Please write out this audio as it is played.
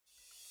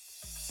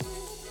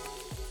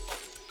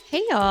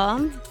Hey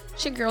y'all,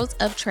 it's your girls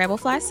of Travel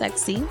Fly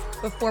Sexy.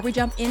 Before we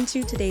jump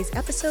into today's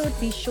episode,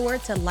 be sure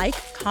to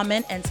like,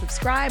 comment, and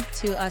subscribe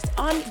to us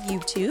on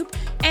YouTube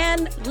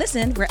and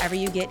listen wherever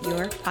you get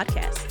your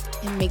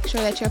podcasts. And make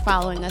sure that you're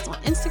following us on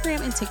Instagram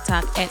and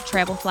TikTok at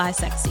Travel Fly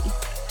Sexy.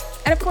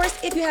 And of course,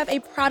 if you have a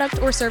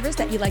product or service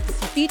that you'd like to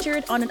see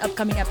featured on an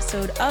upcoming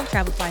episode of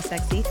Travel Fly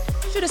Sexy,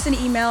 shoot us an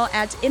email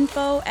at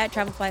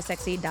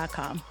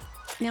info@travelflysexy.com.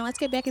 Now let's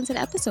get back into the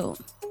episode.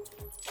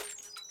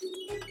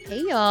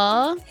 Hey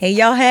y'all. Hey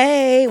y'all,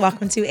 hey.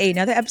 Welcome to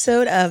another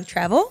episode of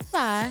Travel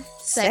Fly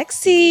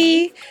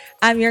Sexy.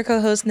 I'm your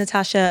co-host,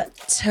 Natasha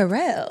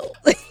Terrell.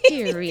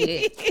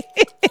 Period.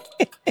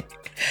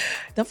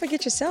 Don't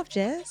forget yourself,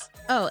 Jazz.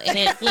 Oh, and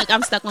then, look,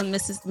 I'm stuck on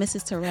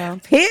Mrs. Terrell.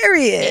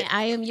 Period. And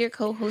I am your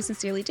co-host,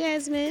 Sincerely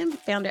Jasmine,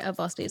 founder of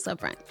Boss Babes Love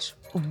Brunch.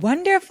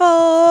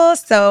 Wonderful.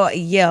 So,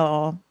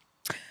 y'all,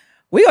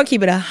 we're going to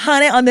keep it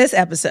 100 on this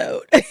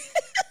episode.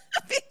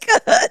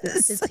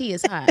 Because The tea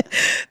is hot.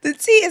 the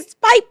tea is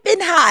piping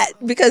hot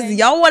because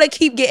y'all want to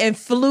keep getting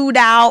flued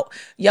out.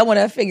 Y'all want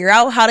to figure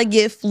out how to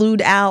get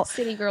flued out.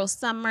 City girl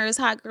summers,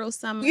 hot girl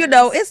summers. You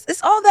know,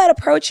 it's all that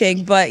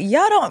approaching, but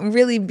y'all don't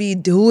really be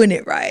doing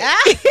it right.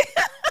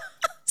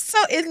 So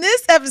in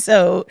this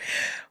episode,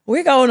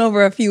 we're going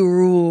over a few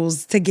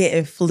rules to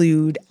getting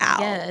flued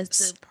out.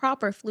 Yes, the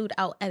proper flued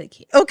out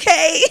etiquette.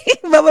 Okay,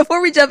 but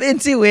before we jump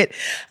into it,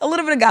 a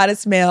little bit of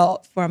goddess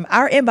mail from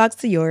our inbox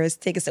to yours.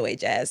 Take us away,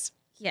 Jazz.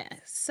 Yes.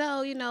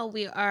 So,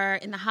 we are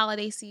in the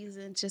holiday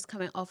season, just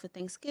coming off of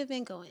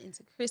Thanksgiving, going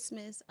into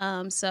Christmas.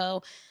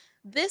 So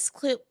this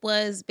clip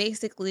was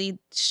basically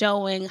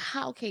showing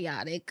how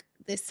chaotic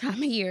this time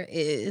of year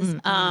is.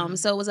 Mm-hmm.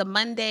 So it was a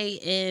Monday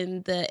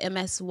in the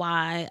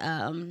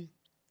MSY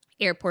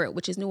airport,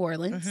 which is New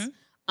Orleans.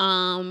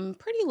 Mm-hmm.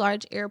 Pretty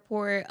large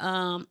airport,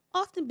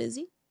 often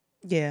busy.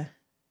 Yeah.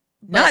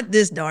 But Not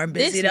this darn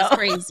busy, this though.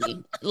 was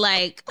crazy.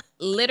 Like,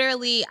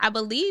 literally, I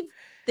believe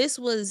this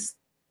was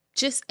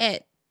just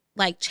at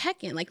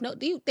check-in. Like, no,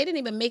 they didn't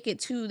even make it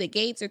to the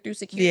gates or through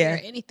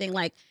security or anything.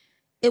 Like,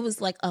 it was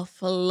like a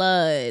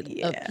flood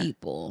of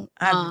people.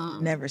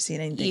 I've never seen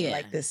anything yeah.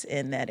 like this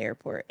in that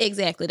airport.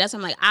 Exactly. That's why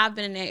I'm like, I've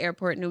been in that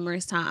airport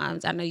numerous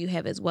times. I know you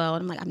have as well.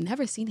 And I'm like, I've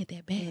never seen it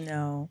that bad.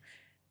 No.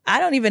 I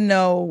don't even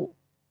know.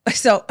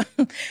 So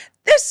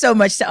there's so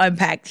much to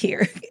unpack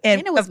here.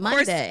 And it was of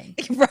course, Monday.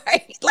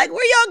 right? Like,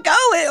 where y'all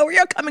going or where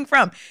y'all coming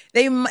from?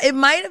 It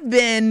might have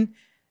been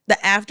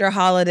the after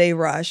holiday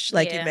rush,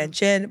 like you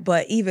mentioned,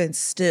 but even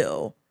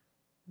still,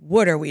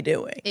 what are we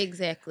doing?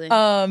 Exactly.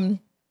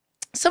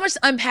 So much to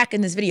unpack in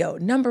this video.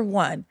 Number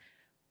one,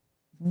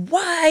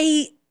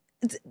 why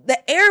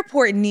the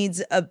airport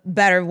needs a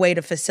better way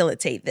to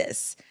facilitate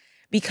this,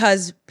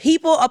 because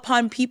people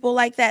upon people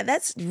like that,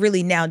 that's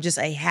really now just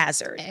a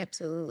hazard.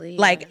 Absolutely.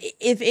 Like,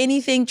 if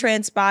anything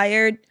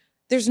transpired,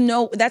 that's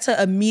an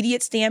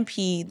immediate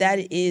stampede.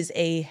 That is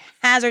a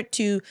hazard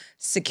to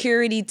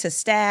security, to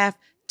staff,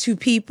 to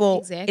people.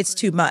 Exactly. It's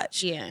too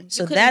much. Yeah.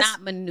 So you could that's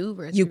not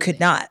maneuver. you through could that.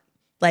 not,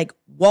 like,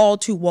 wall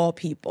to wall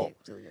people.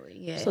 Absolutely.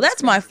 Yeah. So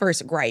that's my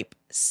first gripe.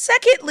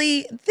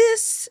 Secondly,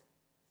 this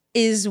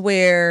is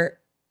where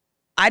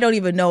I don't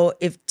even know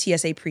if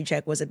TSA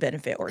PreCheck was a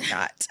benefit or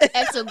not.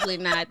 Absolutely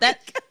not.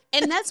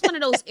 And that's one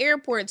of those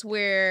airports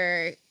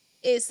where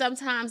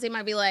sometimes they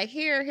might be like,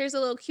 here's a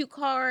little cute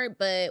card,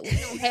 but we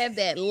don't have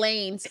that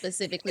lane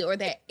specifically or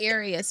that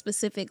area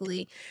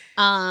specifically.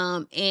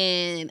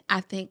 And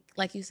I think,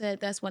 like you said,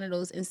 that's one of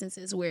those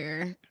instances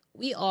where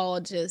we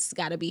all just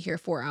got to be here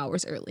 4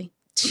 hours early.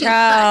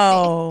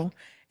 Ciao.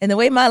 And the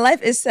way my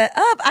life is set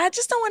up, I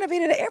just don't want to be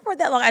in the airport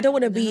that long. I don't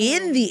want to be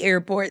in the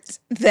airport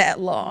that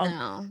long.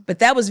 No. But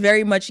that was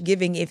very much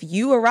giving. If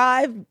you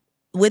arrive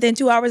within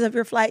 2 hours of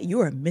your flight, you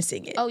are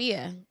missing it. Oh,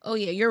 yeah.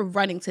 You're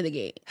running to the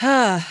gate.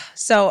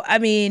 So, I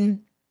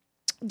mean,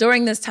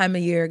 during this time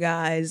of year,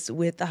 guys,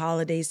 with the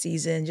holiday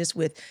season, just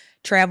with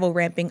travel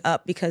ramping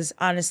up, because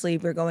honestly,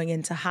 we're going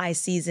into high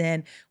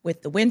season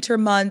with the winter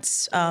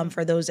months.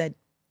 For those that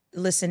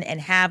listen and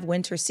have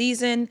winter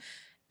season,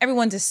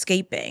 everyone's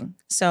escaping.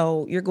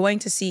 So you're going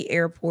to see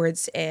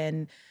airports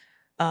and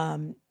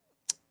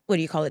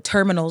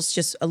terminals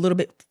just a little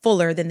bit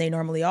fuller than they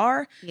normally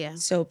are. Yeah.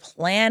 So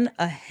plan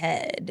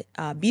ahead.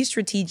 Be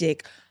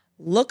strategic.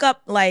 Look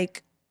up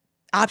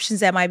options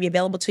that might be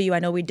available to you. I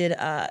know we did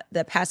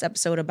the past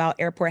episode about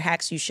airport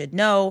hacks you should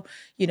know.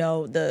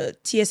 The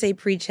TSA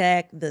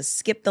PreCheck, the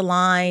skip the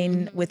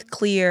line with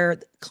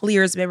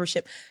Clear's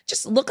membership.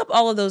 Just look up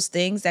all of those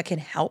things that can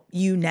help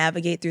you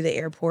navigate through the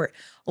airport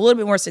a little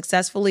bit more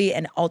successfully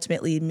and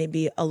ultimately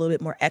maybe a little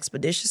bit more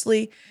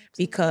expeditiously,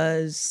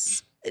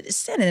 because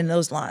standing in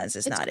those lines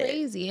is not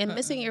crazy. And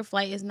missing your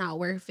flight is not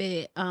worth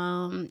it.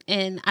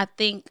 And I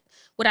think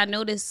what I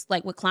noticed,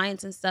 with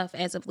clients and stuff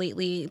as of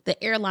lately,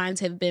 the airlines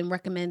have been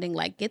recommending,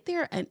 get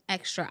there an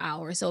extra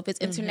hour. So if it's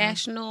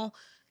international,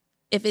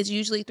 if it's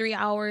usually 3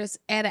 hours,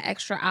 add an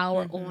extra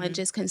hour on,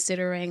 just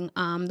considering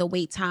the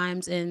wait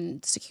times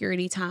and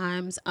security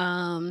times.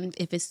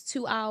 If it's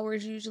 2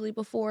 hours usually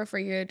before for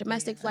your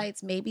domestic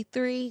flights, maybe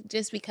 3,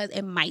 just because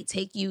it might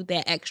take you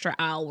that extra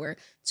hour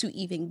to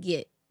even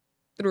get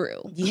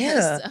through.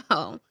 Yeah.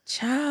 So,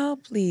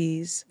 Child,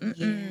 please.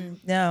 yeah.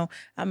 No,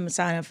 I'm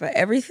signing for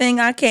everything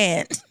I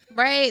can.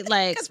 Right?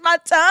 Like, It's my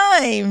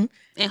time.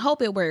 and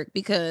hope it worked,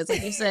 because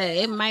like you said,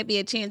 it might be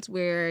a chance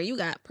where you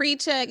got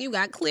pre-check, you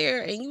got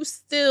clear, and you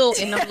still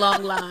in the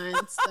long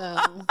lines.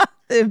 So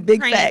Big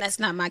praying facts. that's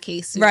not my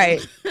case too.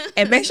 Right.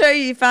 And make sure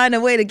you find a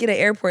way to get an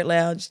airport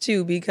lounge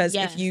too, because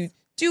Yes. if you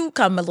do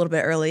come a little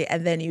bit early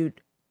and then you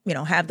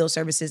have those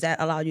services that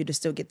allow you to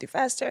still get through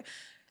faster,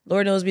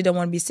 Lord knows we don't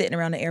want to be sitting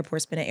around the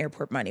airport spending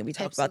airport money. We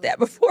talked about that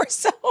before.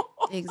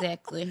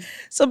 Exactly.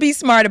 So be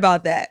smart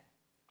about that.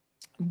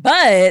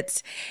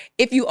 But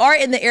if you are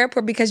in the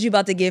airport because you're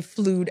about to get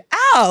flued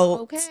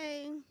out,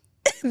 Okay.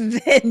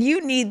 then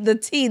you need the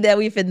tea that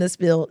we finna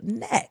spill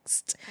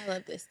next. I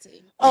love this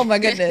tea. Oh my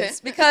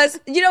goodness. Because,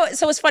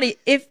 so it's funny.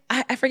 If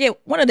I forget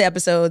one of the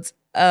episodes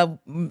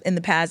in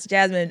the past,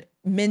 Jasmine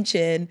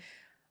mentioned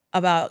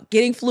about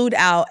getting flued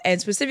out. And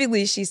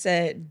specifically, she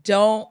said,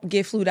 don't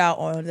get flued out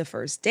on the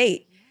first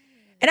date.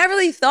 And I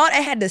really thought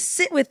I had to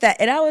sit with that.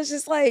 And I was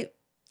just like,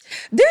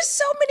 there's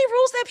so many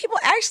rules that people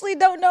actually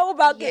don't know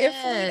about getting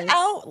flued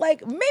out.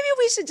 Like, maybe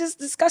we should just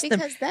discuss them.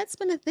 Because that's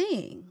been a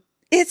thing.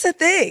 It's a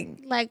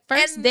thing. Like,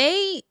 first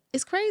date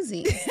is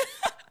crazy.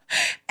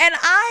 And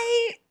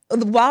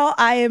while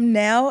I am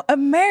now a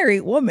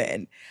married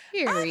woman,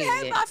 Period. I've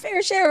had my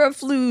fair share of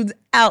flued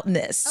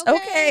outness.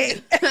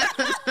 Okay.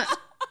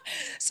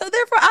 So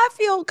therefore, I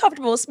feel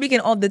comfortable speaking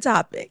on the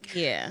topic.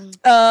 Yeah.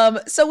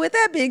 So with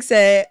that being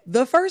said,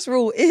 the first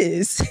rule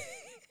is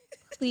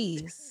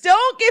Please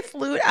don't get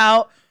flued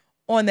out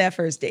on that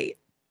first date.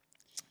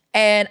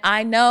 And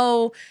I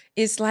know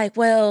it's like,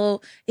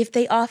 well, if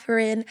they offer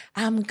in,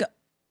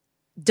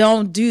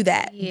 don't do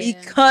that,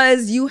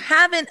 because you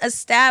haven't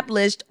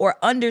established or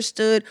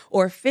understood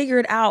or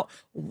figured out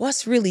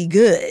what's really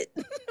good.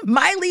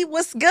 Miley,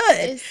 what's good?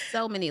 There's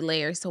so many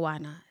layers to why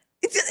not.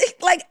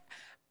 Like,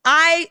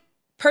 I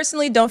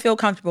personally don't feel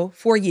comfortable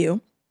for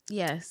you.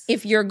 Yes.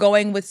 If you're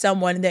going with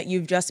someone that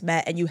you've just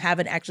met and you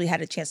haven't actually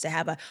had a chance to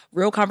have a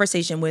real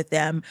conversation with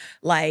them,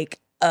 like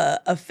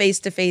a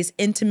face-to-face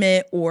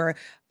intimate or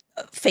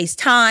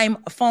FaceTime,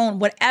 a phone,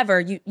 whatever,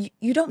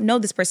 you don't know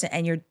this person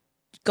and you're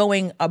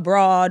going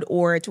abroad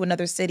or to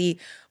another city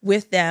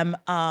with them.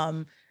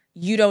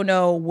 You don't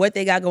know what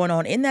they got going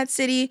on in that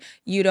city.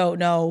 You don't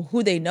know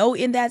who they know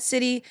in that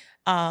city.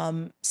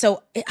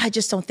 So I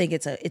just don't think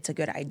it's a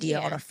good idea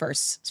on a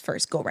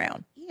first go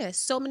round. Yeah,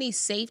 so many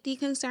safety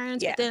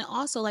concerns. Yeah. But then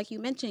also, like you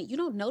mentioned, you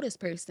don't know this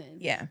person.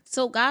 Yeah.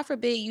 So God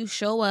forbid you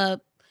show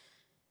up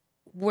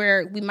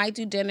where we might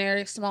do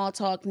dinner, small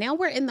talk. Now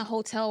we're in the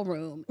hotel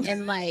room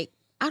and like,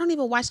 I don't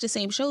even watch the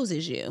same shows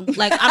as you.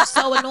 Like, I'm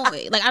so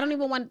annoyed. Like, I don't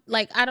even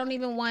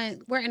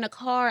want, we're in a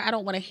car. I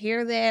don't want to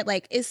hear that.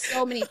 Like, it's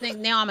so many things.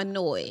 Now I'm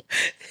annoyed.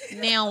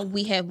 Now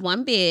we have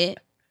one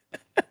bed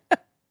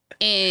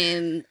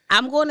and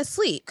I'm going to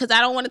sleep because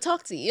I don't want to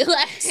talk to you.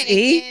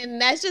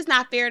 And that's just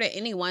not fair to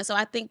anyone. So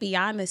I think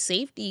beyond the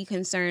safety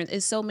concerns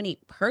is so many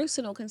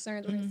personal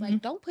concerns where it's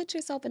like, don't put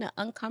yourself in an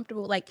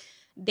uncomfortable, like,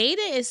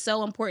 dating is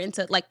so important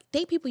to, like,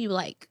 date people you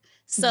like.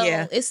 So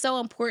it's so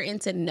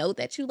important to know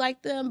that you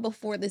like them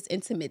before this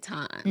intimate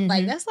time.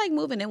 Like, that's like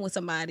moving in with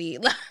somebody.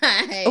 Like,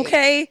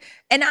 okay.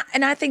 And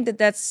I think that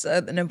that's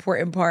an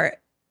important part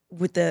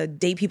with the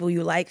date people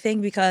you like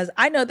thing, because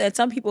I know that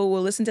some people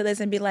will listen to this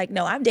and be like,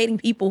 no, I'm dating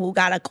people who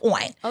got a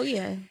coin. Oh,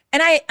 yeah.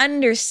 And I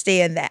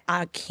understand that.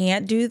 I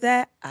can't do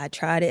that. I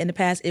tried it in the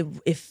past.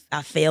 If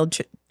I failed,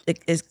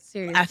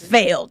 I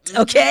failed.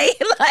 Okay.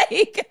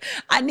 Like,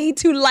 I need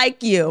to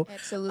like you.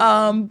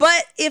 Absolutely.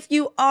 But if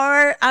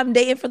I'm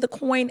dating for the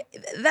coin,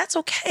 that's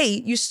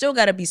okay. You still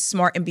got to be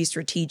smart and be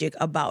strategic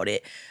about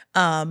it.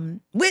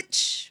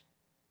 Which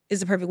is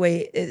the perfect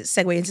way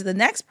segue into the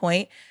next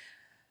point.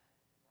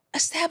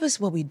 Establish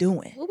what we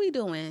doing. What we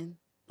doing?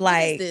 Like,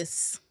 what is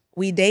this?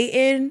 We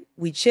dating,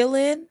 we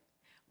chilling,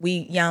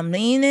 we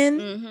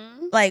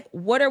yameening. Like,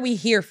 what are we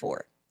here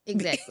for?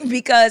 Exactly.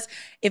 Because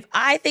if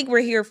I think we're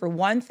here for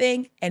one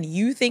thing and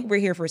you think we're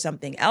here for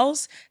something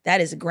else,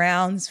 that is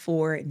grounds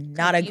for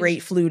not a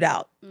great flued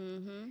out.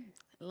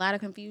 A lot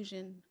of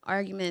confusion,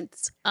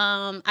 arguments.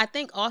 I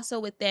think also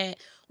with that,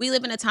 we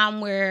live in a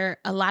time where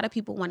a lot of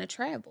people want to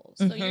travel.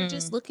 So you're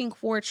just looking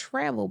for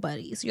travel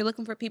buddies. You're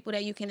looking for people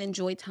that you can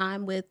enjoy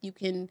time with. You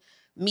can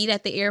meet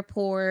at the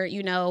airport.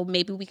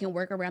 Maybe we can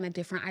work around a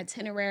different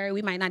itinerary.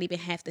 We might not even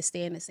have to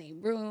stay in the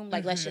same room.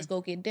 Like, let's just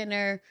go get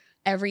dinner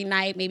every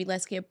night. Maybe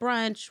let's get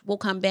brunch. We'll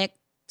come back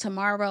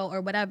tomorrow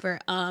or whatever.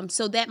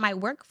 So that might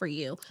work for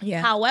you.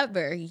 Yeah.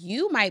 However,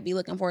 you might be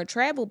looking for a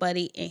travel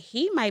buddy and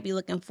he might be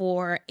looking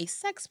for a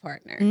sex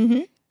partner.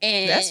 And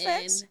that's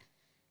facts.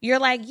 You're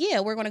like,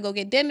 yeah, we're gonna go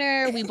get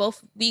dinner. We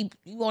both be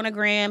on a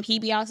gram. He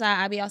be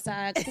outside, I be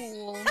outside.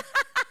 Cool.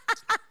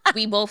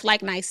 We both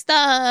like nice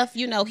stuff.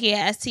 He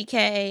at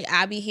STK.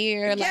 I be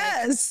here.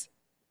 Yes.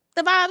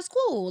 Like, the vibe's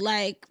cool.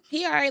 Like,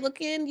 he all right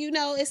looking.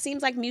 It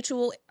seems like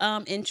mutual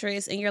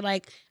interest, and you're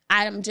like,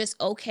 I'm just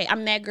okay.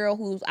 I'm that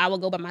girl I will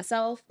go by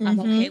myself. I'm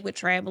okay with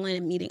traveling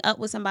and meeting up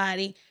with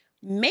somebody.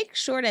 make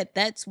sure that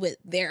that's what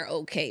they're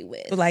okay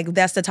with. Like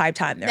that's the type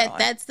time they're on.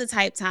 That's the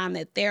type time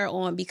that they're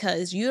on,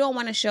 because you don't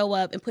want to show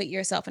up and put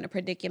yourself in a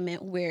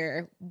predicament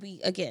where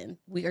we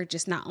are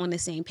just not on the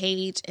same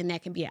page, and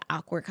that can be an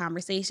awkward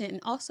conversation,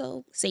 and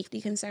also safety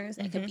concerns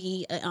that could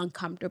be an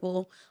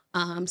uncomfortable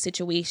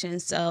situation.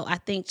 So I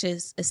think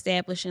just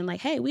establishing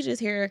like, hey, we just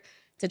here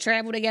to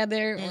travel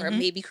together, or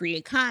maybe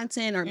create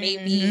content, or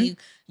maybe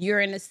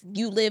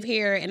you live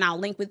here and I'll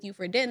link with you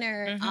for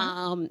dinner.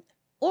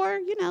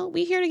 Or,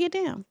 we here to get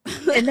down.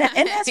 and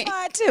that's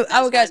fine too.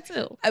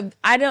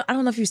 I don't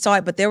know if you saw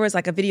it, but there was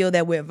like a video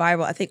that went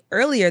viral, I think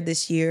earlier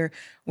this year,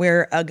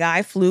 where a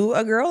guy flew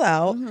a girl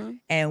out,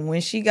 and when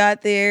she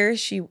got there,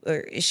 she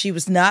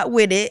was not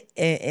with it,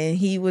 and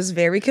he was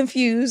very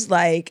confused,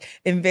 like,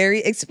 and very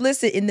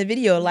explicit in the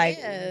video, like,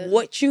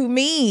 what you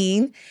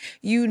mean?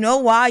 You know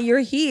why you're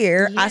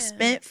here? I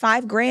spent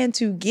 $5,000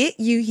 to get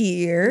you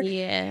here.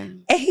 Yeah.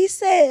 And he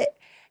said,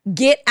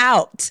 get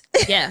out.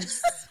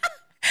 Yes.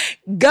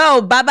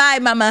 Go, bye-bye,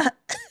 mama.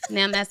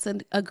 Now that's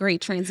a great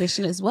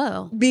transition as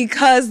well.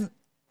 Because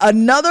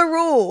another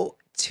rule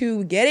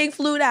to getting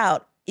flued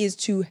out is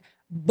to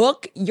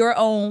book your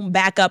own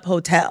backup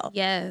hotel.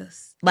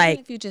 Yes. Like,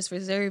 even if you just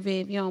reserve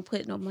it, if you don't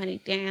put no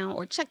money down,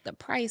 or check the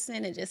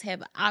pricing and just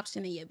have an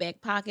option in your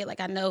back pocket.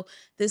 Like, I know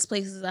this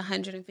place is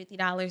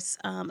 $150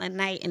 a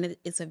night, and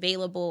it's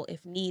available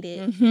if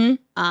needed.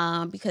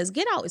 Because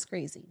Get Out is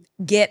crazy.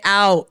 Get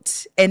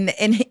Out. And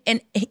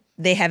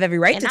they have every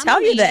right to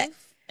tell you that.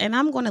 And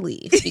I'm going to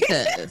leave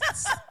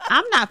because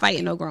I'm not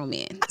fighting no grown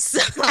man.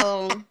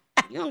 So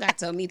you don't got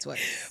to tell me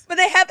twice. But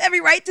they have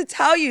every right to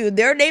tell you.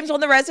 Their name's on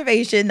the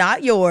reservation,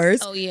 not yours.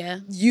 Oh,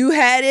 yeah. You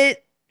had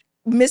it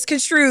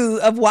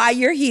misconstrued of why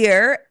you're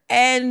here,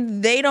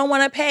 and they don't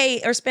want to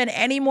pay or spend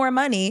any more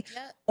money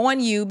on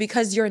you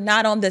because you're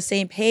not on the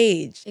same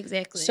page.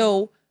 Exactly.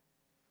 So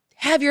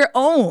have your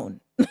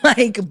own.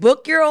 Like,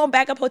 book your own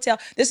backup hotel.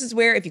 This is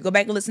where, if you go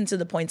back and listen to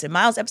the Points and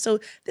Miles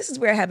episode, this is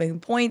where having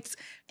points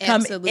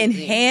come in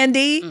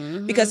handy.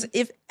 Because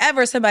if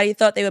ever somebody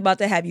thought they were about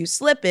to have you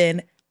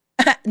slipping,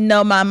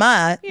 no,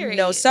 mama,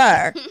 no,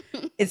 sir.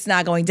 It's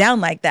not going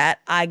down like that.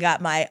 I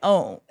got my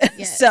own.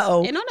 Yes.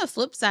 So, and on the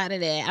flip side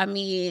of that, I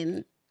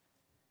mean,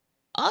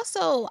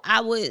 also, I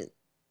would,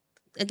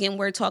 again,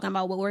 we're talking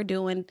about what we're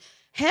doing.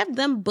 Have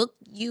them book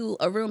you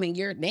a room in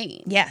your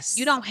name. Yes.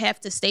 You don't have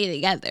to stay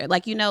together.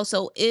 Like,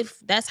 so if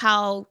that's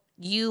how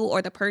you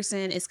or the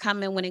person is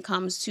coming when it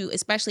comes to,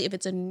 especially if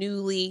it's a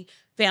newly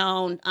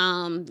found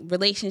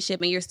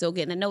relationship and you're still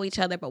getting to know each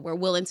other, but we're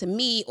willing to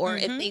meet, or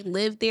if they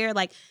live there,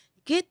 like,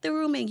 get the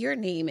room in your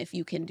name if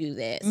you can do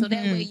that. So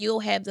that way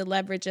you'll have the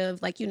leverage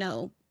of, like, you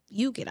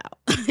get out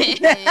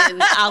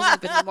and I'll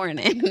sleep in the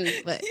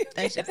morning. But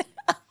that's just...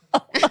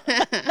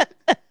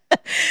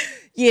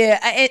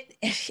 Yeah,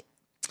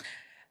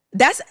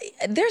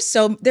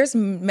 there's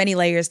many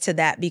layers to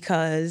that,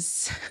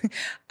 because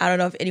I don't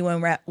know if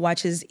anyone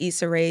watches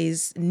Issa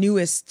Rae's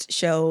newest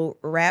show,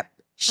 Rap.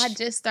 I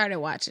just started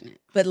watching it.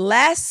 But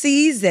last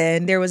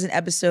season, there was an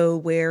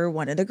episode where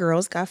one of the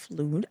girls got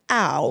flued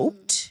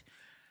out,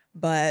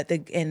 but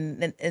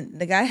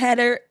the guy had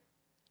her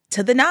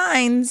to the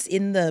nines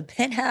in the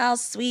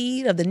penthouse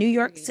suite of the New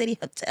York City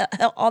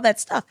hotel, all that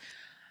stuff.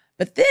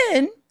 But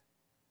then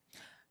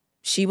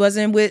she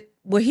wasn't with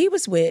what he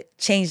was with,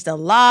 changed the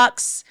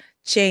locks,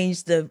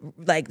 changed the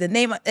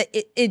name.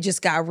 It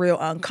just got real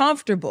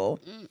uncomfortable.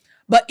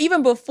 But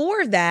even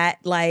before that,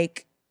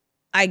 like,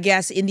 I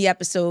guess in the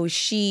episode,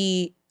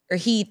 he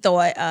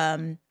thought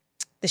that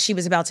she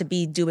was about to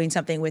be doing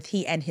something with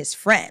he and his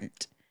friend.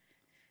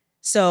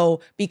 So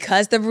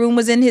because the room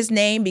was in his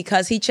name,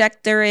 because he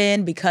checked her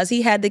in, because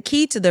he had the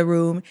key to the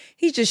room,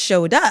 he just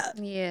showed up.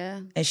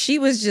 Yeah. And she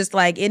was just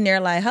like in there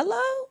like,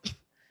 hello?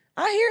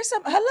 I hear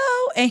something.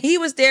 Hello. And he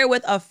was there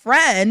with a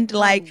friend,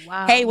 like,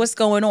 hey, what's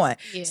going on?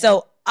 Yeah.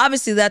 So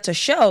obviously that's a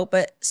show,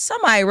 but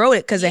somebody wrote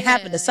it because it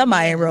happened to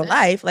somebody in real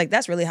life. Like,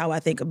 that's really how I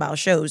think about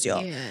shows,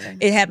 y'all. Yeah.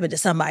 It happened to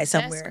somebody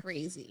somewhere. That's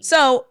crazy.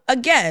 So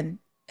again,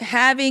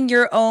 having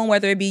your own,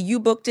 whether it be you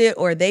booked it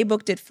or they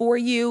booked it for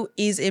you,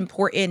 is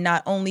important,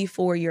 not only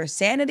for your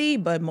sanity,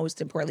 but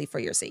most importantly for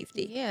your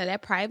safety. Yeah,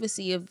 that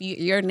privacy of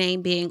your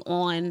name being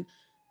on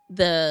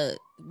the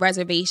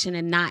reservation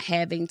and not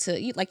having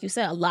to, like you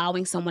said,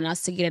 allowing someone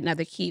else to get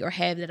another key or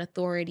have that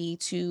authority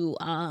to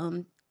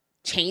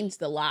change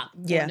the lock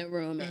in the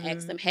room and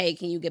ask them, hey,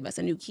 can you give us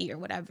a new key or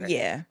whatever?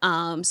 Yeah.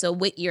 So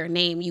with your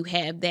name, you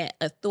have that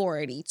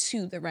authority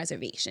to the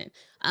reservation.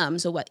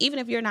 So even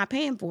if you're not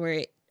paying for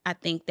it, I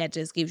think that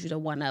just gives you the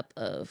one up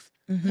of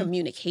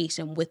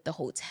communication with the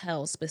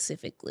hotel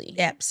specifically.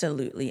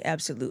 Absolutely.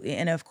 Absolutely.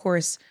 And of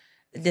course,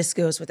 this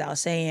goes without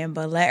saying,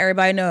 but let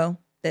everybody know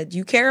that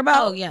you care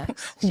about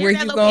where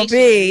you're going to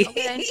be.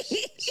 Okay?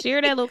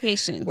 Share that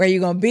location. Where you're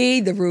going to be,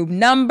 the room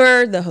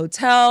number, the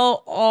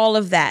hotel, all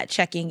of that.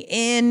 Checking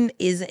in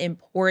is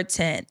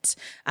important.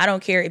 I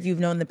don't care if you've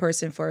known the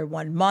person for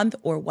 1 month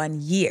or 1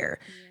 year.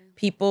 Yeah.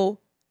 People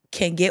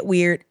can get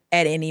weird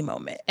at any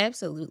moment.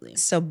 Absolutely.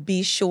 So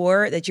be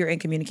sure that you're in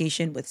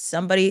communication with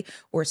somebody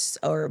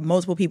or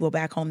multiple people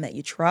back home that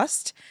you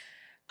trust.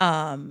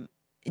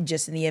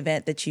 just in the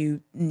event that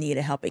you need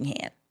a helping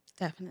hand.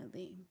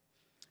 Definitely.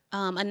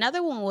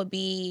 Another one would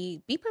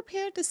be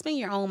prepared to spend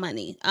your own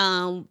money.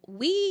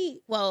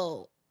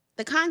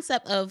 The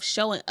concept of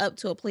showing up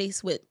to a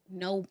place with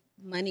no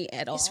money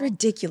at all. It's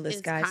ridiculous,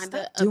 guys.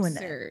 Stop doing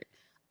absurd.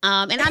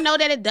 And I know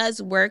that it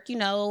does work. You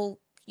know,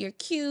 you're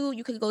cute.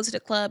 You could go to the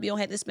club. You don't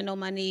have to spend no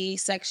money,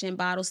 section,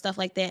 bottle, stuff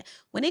like that.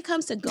 When it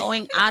comes to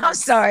going out I'm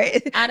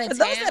sorry. out of For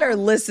town, those that are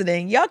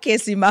listening, y'all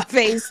can't see my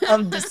face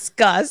of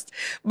disgust,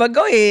 but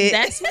go ahead.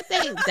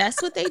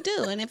 That's what they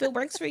do. And if it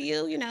works for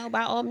you, you know,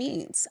 by all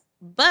means.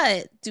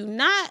 But do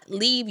not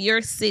leave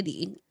your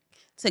city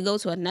to go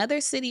to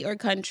another city or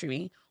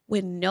country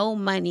with no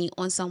money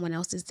on someone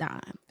else's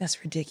dime.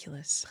 That's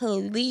ridiculous.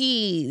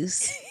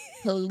 Please.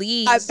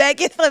 I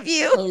beg it of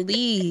you.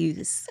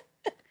 Please.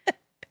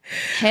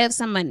 Have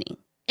some money.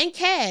 And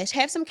cash.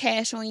 Have some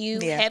cash on you.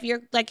 Yeah. Have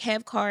your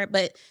have card.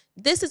 But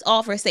this is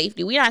all for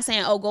safety. We're not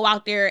saying, go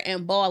out there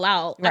and ball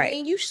out. Right. I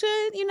mean, you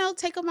should,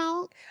 take them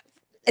out.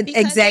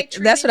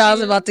 Exactly. That's what I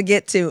was about to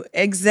get to.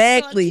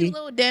 Exactly. So a cute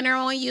little dinner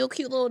on you,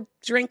 cute little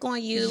drink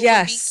on you.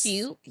 Yes. Would be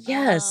cute.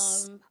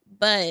 Yes.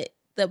 But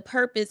the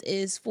purpose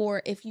is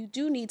for if you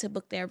do need to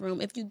book that room,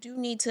 if you do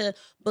need to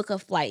book a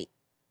flight,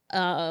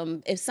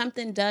 if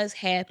something does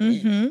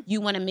happen,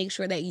 you want to make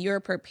sure that you're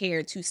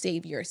prepared to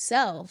save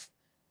yourself.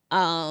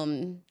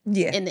 In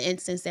the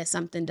instance that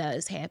something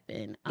does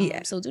happen.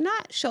 So do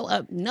not show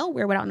up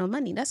nowhere without no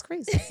money. That's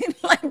crazy.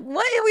 Like,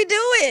 what are we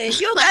doing?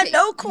 You got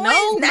no coins?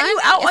 No now money? You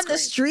out It's on the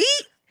crazy.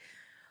 street?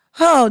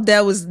 Oh,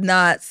 that was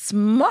not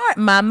smart,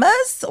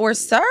 mamas or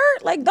sir.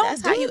 Like, don't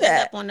That's do how you that.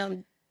 end up on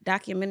them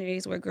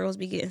documentaries where girls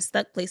be getting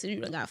stuck places.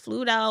 You done got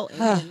flued out and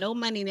you had no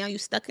money. Now you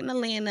stuck in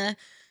Atlanta.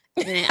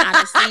 And then I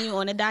done seen you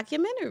on a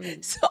documentary.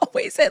 It's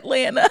always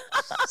Atlanta.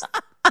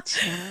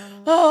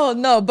 Oh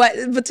no, but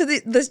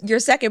to your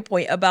second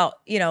point about,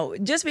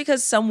 just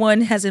because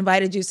someone has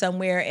invited you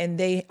somewhere and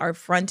they are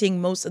fronting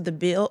most of the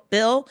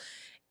bill,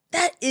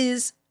 that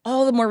is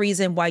all the more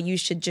reason why you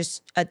should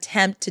just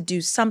attempt to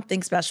do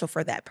something special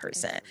for that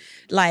person.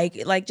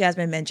 Like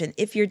Jasmine mentioned,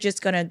 if you're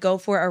just gonna go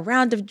for a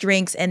round of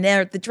drinks and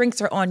the drinks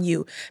are on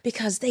you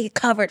because they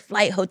covered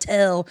flight,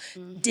 hotel,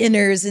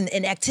 dinners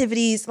and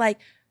activities, like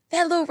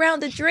that little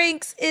round of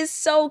drinks is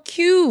so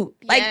cute.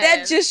 Like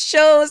that just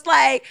shows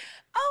like,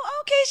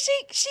 oh, okay,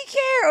 she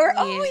care, or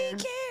oh, he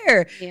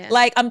care. Yeah.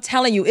 Like I'm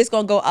telling you, it's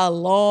gonna go a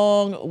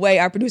long way.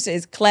 Our producer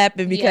is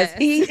clapping because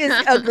he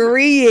is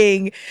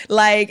agreeing.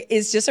 Like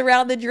it's just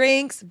around the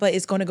drinks, but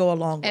it's gonna go a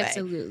long way.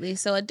 Absolutely.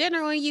 So a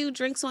dinner on you,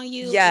 drinks on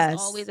you Yes. is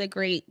always a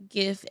great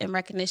gift and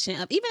recognition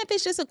of, even if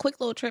it's just a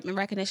quick little trip and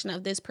recognition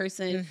of this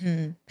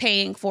person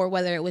paying for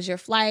whether it was your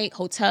flight,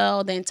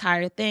 hotel, the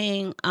entire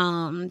thing.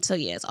 So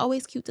yeah, it's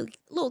always cute, a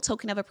little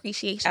token of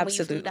appreciation.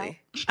 Absolutely. When you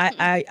food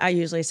out. I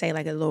usually say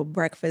like a little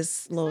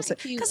breakfast,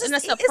 Because it's a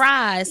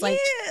surprise.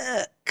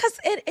 Because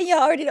you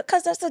already know,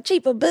 because that's a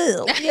cheaper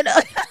bill,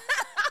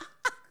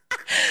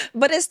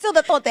 But it's still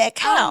the thought that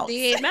counts.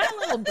 Not a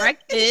little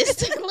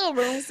breakfast, a little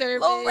room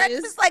service. Little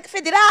breakfast like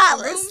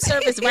 $50. Room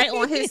service right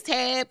on his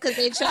tab because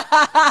they charge.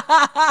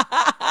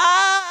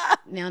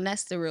 Now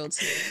that's the real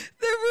tea.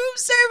 The room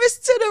service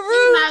to the He's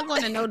room. not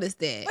going to notice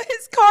that.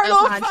 His card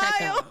on Upon file.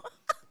 checkout.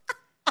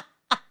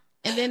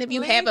 And then if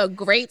you have a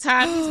great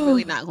time, he's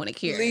really not going to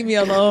care. Leave me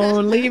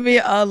alone. Leave me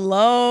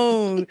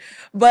alone.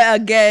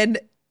 But again,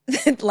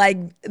 like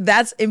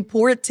that's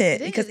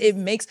important because it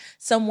makes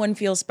someone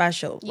feel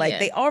special. Like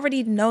they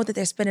already know that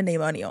they're spending their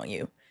money on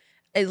you.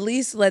 At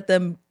least let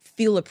them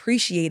feel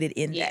appreciated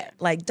in that.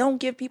 Like don't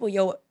give people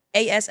your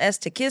ASS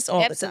to kiss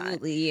all the time.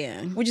 Absolutely,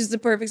 yeah. Which is the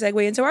perfect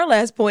segue into our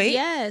last point.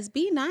 Yes,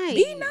 be nice.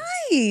 Be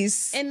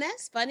nice. And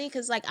that's funny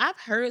because like I've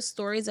heard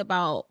stories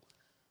about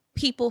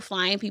people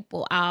flying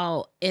people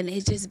out and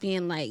it just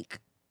being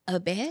like a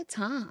bad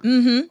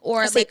time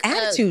or That's like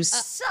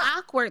attitudes a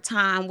awkward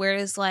time where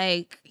it's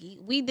like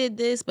we did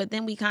this but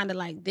then we kind of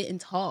like didn't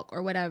talk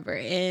or whatever,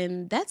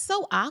 and that's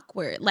so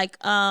awkward. Like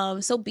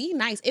so be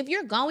nice if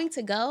you're going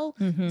to go.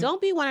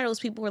 Don't be one of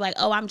those people who are like,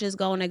 oh, I'm just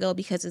going to go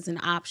because it's an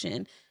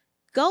option.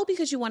 Go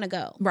because you want to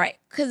go, right?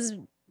 Because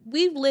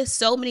we've list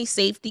so many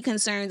safety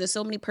concerns and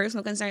so many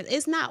personal concerns.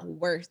 It's not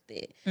worth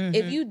it.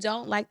 If you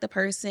don't like the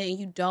person and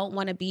you don't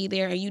want to be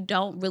there and you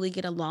don't really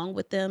get along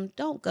with them,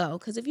 don't go.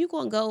 Because if you're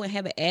going to go and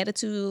have an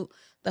attitude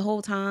the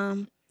whole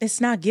time,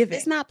 it's not giving.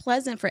 It's not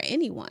pleasant for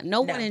anyone.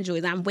 No one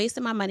enjoys it. I'm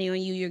wasting my money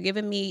on you. You're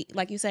giving me,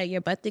 like you said,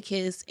 your butt to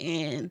kiss,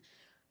 and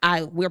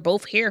we're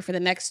both here for the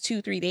next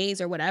 2-3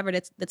 days or whatever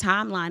that's the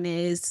timeline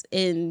is.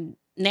 And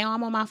now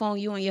I'm on my phone,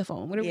 you on your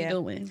phone. What are we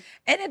doing?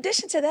 In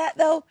addition to that,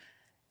 though,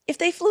 if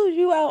they flew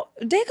you out,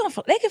 they can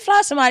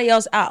fly somebody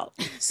else out.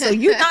 So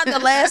you're not the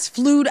last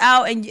flued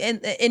out,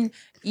 and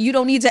you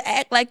don't need to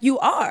act like you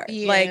are.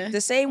 Like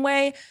the same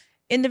way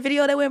in the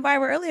video that went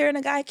viral earlier, and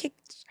the guy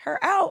kicked her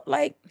out.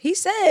 Like he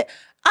said,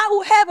 I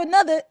will have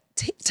another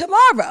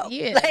tomorrow.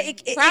 Yeah,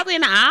 like probably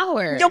in an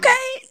hour.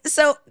 Okay,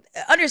 so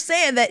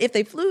understand that if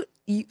they flew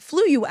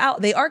you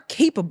out, they are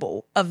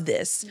capable of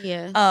this.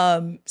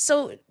 Yeah.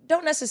 So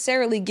don't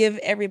necessarily give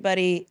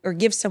everybody or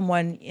give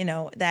someone,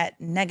 that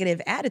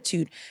negative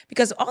attitude,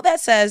 because all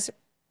that says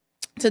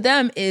to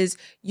them is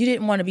you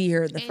didn't want to be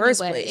here in the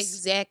first place.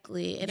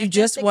 Exactly. And you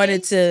just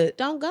wanted to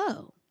don't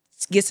go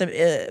get some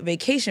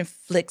vacation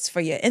flicks for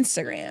your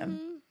Instagram.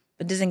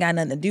 But this ain't got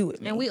nothing to do with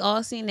me. And we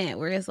all seen that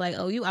where it's like,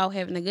 oh, you out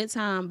having a good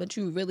time, but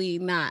you really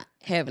not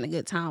having a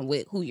good time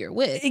with who you're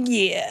with.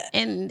 Yeah.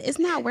 And it's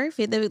not worth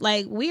it.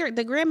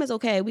 The gram is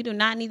okay. We do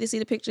not need to see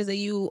the pictures of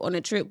you on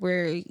a trip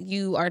where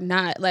you are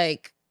not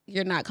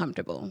you're not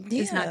comfortable.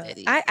 Yeah. It's not that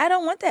easy. I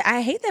don't want that.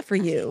 I hate that for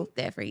you.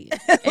 That for you.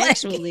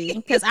 Actually.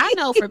 Because I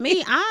know for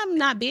me, I'm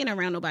not being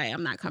around nobody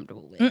I'm not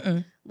comfortable with.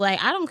 Mm-mm.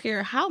 I don't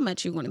care how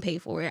much you're going to pay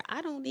for it.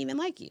 I don't even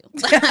like you.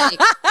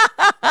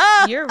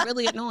 You're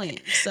really annoying.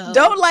 So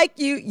don't like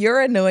you. You're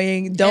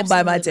annoying. Don't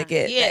buy my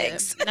ticket. Yeah.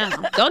 Thanks. No.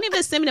 Don't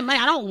even send me the money.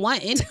 I don't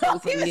want anything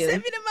don't from even you.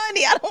 Send me the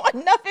money. I don't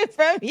want nothing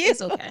from you.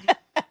 It's okay.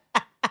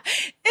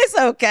 It's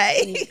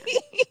okay.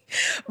 Yeah.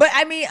 But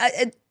I mean,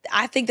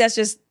 I think that's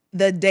just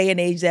the day and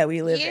age that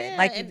we live in.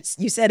 Like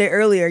you said it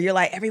earlier, you're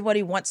like,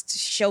 everybody wants to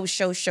show.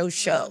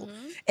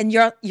 Mm-hmm. And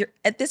you're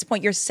at this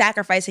point, you're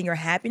sacrificing your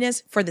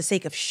happiness for the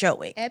sake of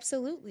showing.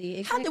 Absolutely.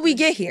 Exactly. How did we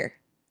get here?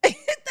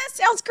 That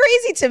sounds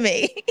crazy to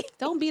me.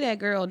 Don't be that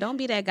girl. Don't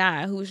be that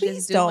guy who's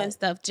just doing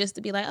stuff just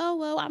to be like, oh,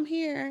 well, I'm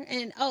here.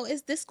 And, oh,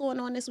 is this going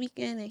on this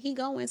weekend? And he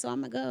going, so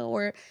I'm going to go.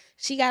 Or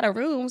she got a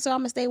room, so I'm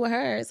going to stay with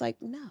her. It's like,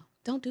 no,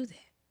 don't do that.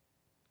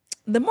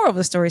 The moral of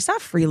the story,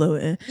 stop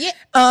freeloading. Yeah.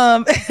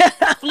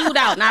 Flued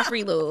out, not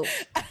freeload.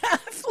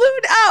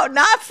 Flued out,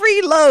 not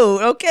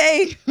freeload,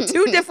 okay?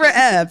 Two different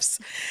Fs.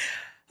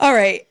 All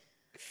right.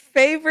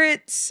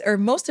 Favorites, or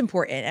most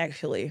important,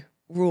 actually,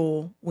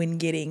 rule when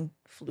getting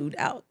flued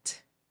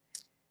out?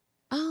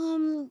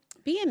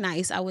 Being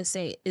nice, I would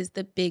say, is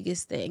the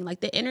biggest thing. Like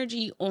the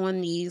energy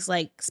on these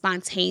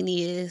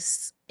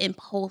spontaneous,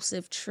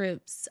 impulsive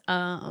trips,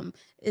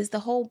 is the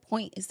whole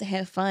point is to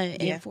have fun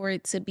and for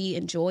it to be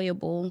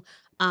enjoyable.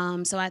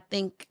 So I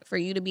think for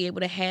you to be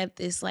able to have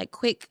this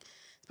quick,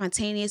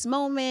 spontaneous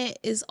moment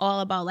is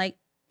all about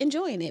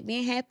enjoying it,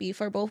 being happy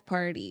for both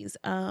parties.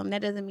 That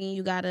doesn't mean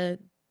you gotta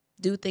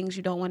do things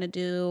you don't want to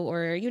do,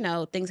 or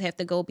things have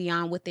to go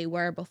beyond what they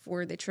were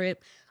before the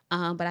trip.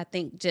 But I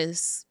think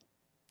just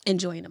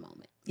enjoying the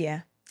moment.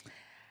 Yeah.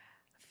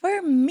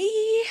 For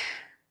me,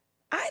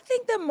 I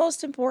think the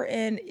most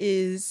important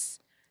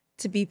is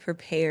to be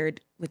prepared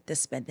with the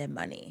spending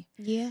money.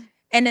 Yeah.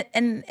 And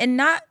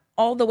not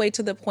all the way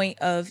to the point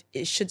of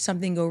should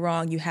something go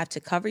wrong, you have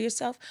to cover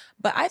yourself.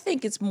 But I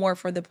think it's more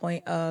for the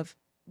point of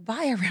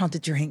buy a round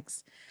of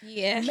drinks.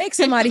 Yeah. Make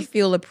somebody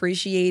feel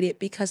appreciated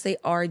because they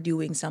are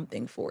doing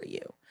something for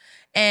you.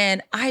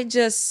 And I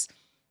just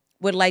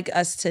would like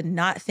us to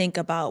not think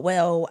about,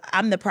 well,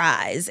 I'm the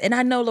prize. And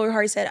I know Lori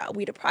Harvey said,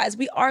 we the prize.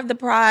 We are the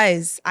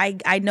prize.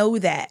 I know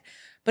that.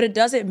 But it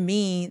doesn't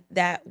mean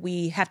that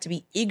we have to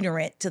be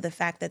ignorant to the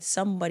fact that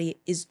somebody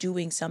is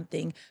doing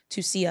something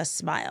to see us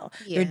smile.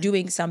 Yeah. They're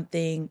doing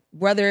something,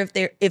 whether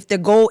if the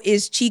goal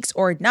is cheeks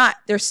or not,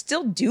 they're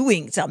still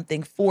doing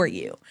something for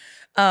you.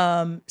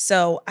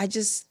 So I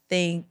just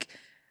think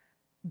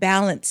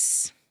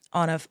balance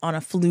on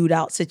a flued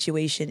out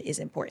situation is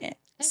important.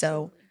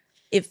 Absolutely. So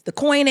if the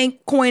coin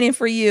ain't coining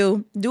for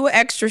you, do an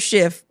extra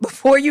shift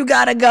before you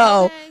gotta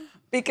go. Okay.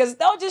 Because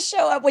don't just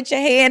show up with your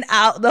hand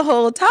out the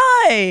whole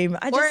time.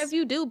 Or if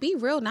you do, be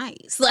real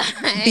nice.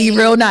 Be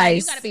real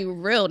nice. You gotta be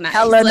real nice.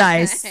 Hella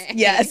nice.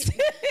 Yes.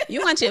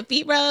 You want your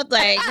feet rubbed?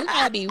 You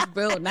gotta be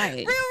real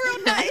nice.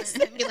 Real nice.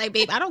 Be like,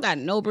 babe, I don't got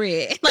no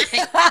bread.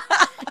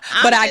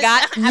 But I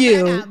got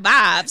you. I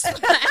got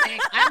vibes.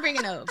 I'm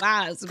bringing up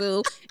vibes,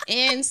 boo.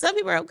 And some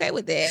people are okay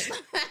with that.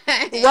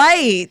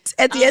 Right.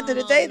 At the end of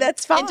the day,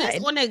 that's fine. And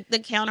just on the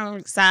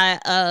counter side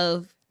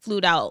of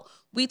flued out,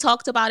 we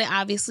talked about it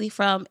obviously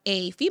from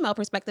a female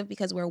perspective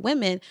because we're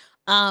women,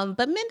 but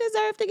men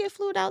deserve to get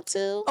flued out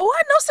too. Oh,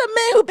 I know some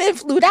men who've been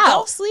flued out.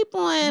 Don't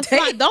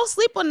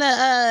sleep on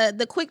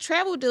the quick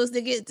travel deals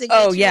to get you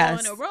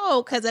on the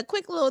road, because a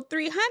quick little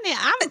 300,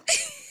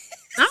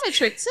 I'm a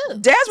trick too.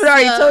 Jasmine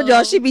already told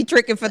y'all she be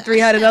tricking for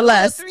 300 or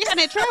less.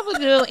 300 travel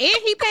deal, and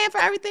he paying for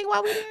everything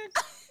while we there.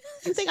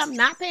 You think I'm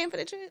not paying for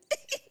the trip?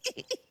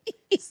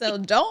 So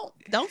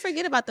don't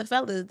forget about the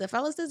fellas. The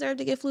fellas deserve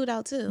to get flued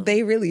out too.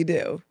 They really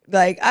do.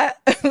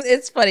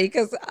 It's funny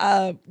because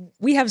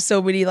we have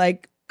so many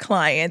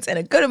clients, and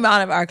a good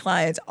amount of our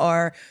clients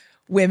are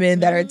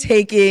women that are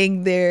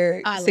taking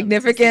their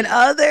significant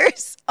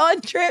others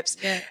on trips.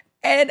 Yeah.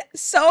 And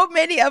so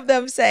many of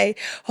them say,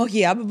 oh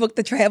yeah, I'm gonna book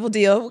the travel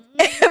deal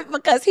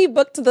because he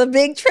booked the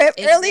big trip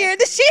earlier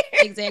this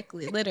year.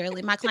 Exactly.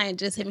 Literally. My client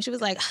just hit me. She was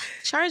like,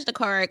 charge the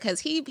card because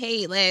he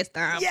paid last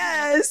time.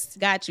 Yes.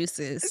 Got you,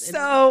 sis.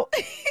 So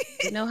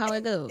you know how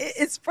it goes.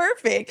 It's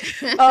perfect.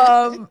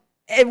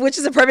 Which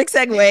is a perfect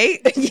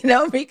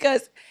segue,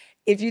 because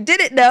If you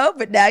didn't know,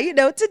 but now you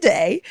know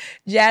today,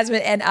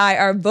 Jasmine and I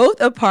are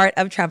both a part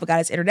of Travel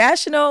Goddess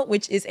International,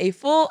 which is a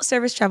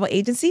full-service travel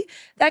agency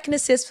that can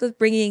assist with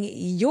bringing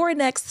your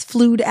next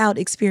flued out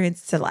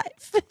experience to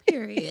life.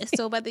 Period.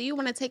 So whether you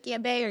want to take your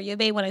bae or your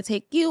bae want to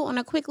take you on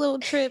a quick little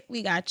trip,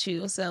 we got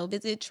you. So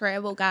visit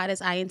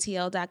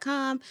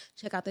travelgoddessintl.com,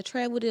 check out the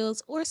travel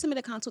deals, or submit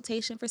a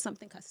consultation for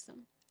something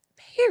custom.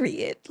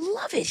 Period.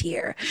 Love it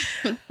here.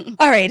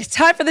 All right,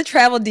 time for the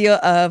travel deal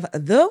of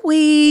the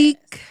week.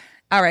 Yes.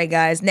 All right,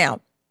 guys. Now,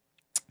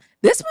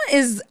 this one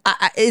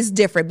is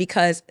different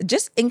because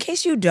just in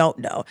case you don't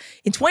know,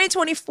 in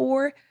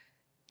 2024,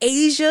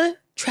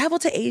 travel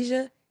to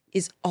Asia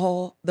is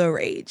all the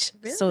rage.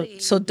 Really?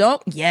 So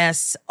don't,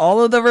 yes,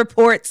 all of the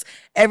reports,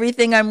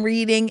 everything I'm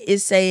reading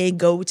is saying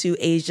go to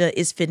Asia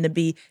is finna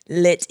be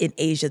lit in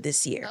Asia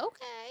this year.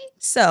 Okay.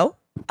 So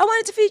I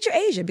wanted to feature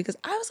Asia because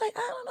I was like, I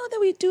don't know that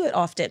we do it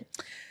often.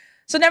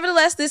 So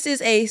nevertheless, this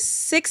is a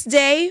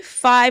 6-day,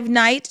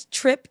 5-night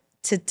trip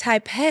to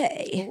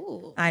Taipei.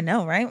 Ooh. I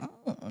know, right?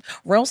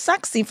 Real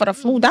sexy for the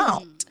flew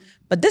out.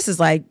 But this is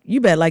like,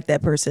 you better like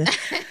that person.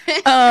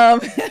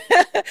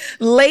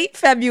 Late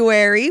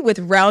February with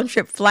round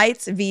trip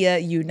flights via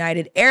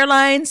United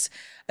Airlines,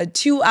 a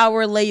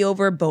 2-hour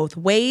layover both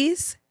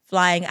ways,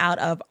 flying out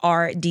of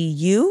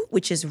RDU,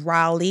 which is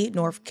Raleigh,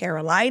 North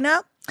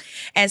Carolina,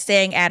 and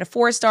staying at a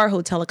 4-star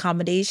hotel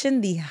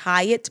accommodation, the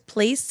Hyatt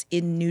Place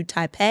in New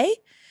Taipei.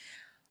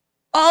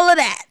 All of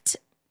that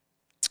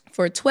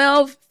for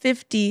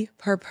 $1,250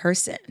 per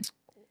person.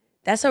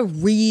 That's a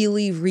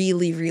really,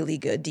 really, really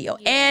good deal.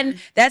 Yeah. And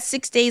that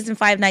 6 days and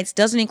 5 nights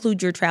doesn't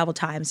include your travel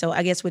time. So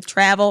I guess with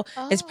travel,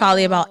 it's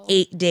probably about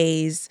 8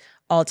 days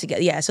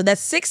altogether. Yeah. So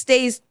that's 6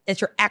 days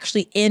that you're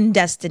actually in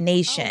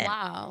destination. Oh,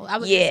 wow. I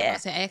was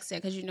just about to ask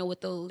that because you know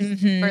with those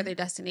further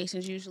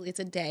destinations, usually it's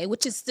a day,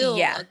 which is still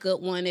a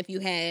good one if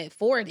you had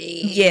 4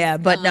 days. Yeah,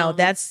 but no,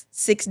 that's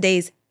 6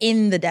 days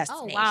in the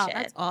destination. Oh, wow.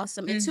 That's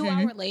awesome. And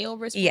 2-hour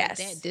layovers for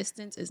that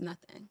distance is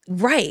nothing.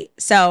 Right.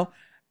 So,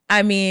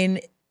 I mean,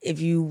 if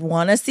you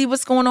want to see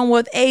what's going on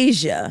with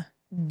Asia,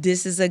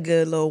 this is a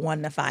good little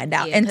one to find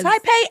out. And Taipei, ain't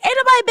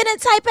nobody been in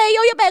Taipei.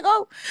 Yo, you better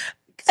go.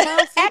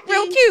 Act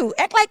real cute.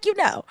 Act like you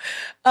know.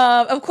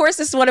 Of course,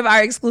 this is one of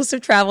our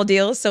exclusive travel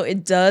deals, so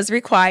it does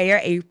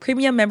require a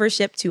premium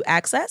membership to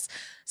access.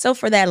 So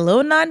for that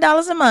little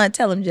 $9 a month,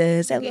 tell them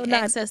just that little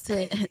access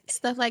to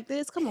stuff like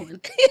this. Come on,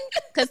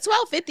 because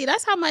 $1,250.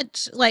 That's how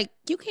much. Like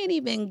you can't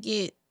even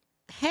get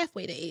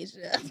halfway to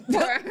Asia.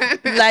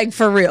 Like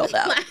for real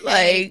though.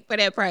 Like for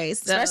that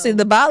price, especially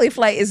the Bali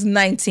flight is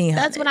 $1,900.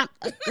 That's what I'm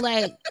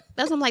like.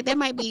 That's what I'm like. That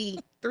might be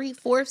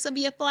 3/4 of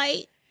your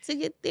flight to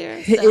get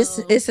there.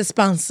 So. It's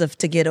expensive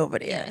to get over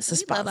there. Yeah, it's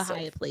expensive. Love a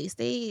Hyatt Place.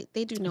 They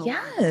do know.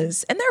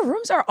 Yes, and their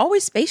rooms are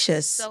always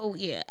spacious. So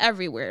yeah,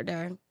 everywhere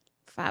they're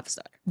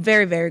 5-star.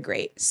 Very, very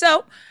great.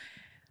 So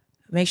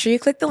make sure you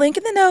click the link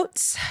in the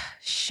notes.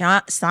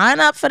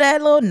 Sign up for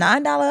that little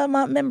 $9 a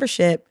month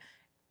membership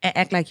and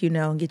act like you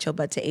know and get your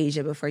butt to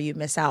Asia before you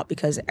miss out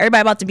because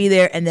everybody about to be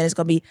there and then it's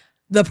gonna be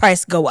the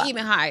price go up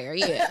even higher.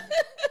 Yeah.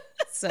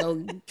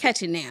 So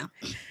catch it now.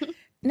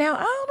 Now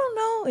I don't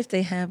know if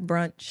they have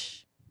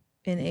brunch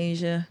in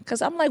Asia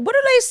because I'm like, what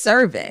are they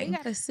serving? You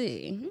gotta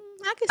see.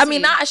 I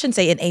mean, I shouldn't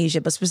say in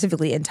Asia, but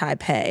specifically in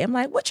Taipei. I'm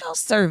like, what y'all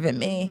serving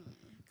me?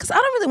 Because I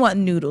don't really want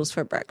noodles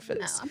for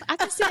breakfast. No, I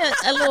can see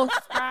a little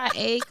fried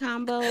egg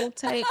combo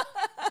type.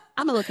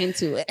 I'm gonna look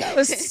into it. That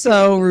was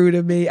so rude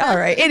of me. All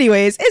right.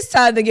 Anyways, it's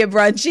time to get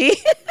brunchy.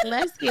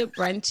 Let's get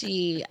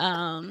brunchy.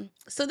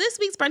 So this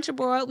week's Brunch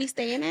Abroad, we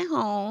staying at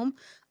home.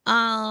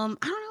 I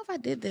don't know if I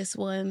did this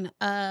one.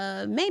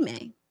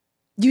 May.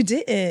 You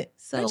didn't.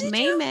 So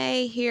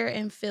May here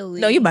in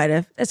Philly. No, you might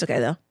have. That's okay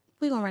though.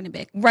 We're gonna run it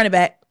back. Run it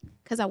back.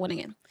 Because I won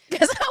again.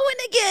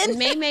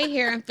 May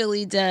here in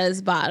Philly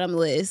does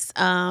bottomless.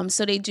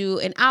 So they do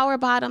an hour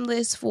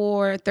bottomless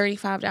for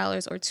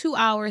 $35 or 2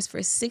 hours for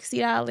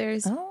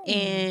 $60. Oh,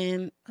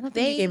 and I don't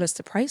think they gave us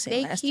the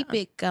pricing. They keep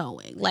it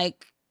going,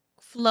 like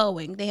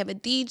flowing. They have a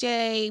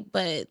DJ,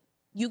 but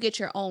you get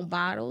your own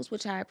bottles,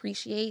 which I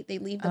appreciate. They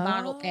leave the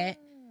bottle at.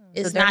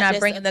 So they're not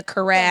bringing the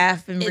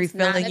carafe and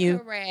refilling you.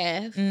 It's not a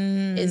carafe.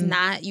 It's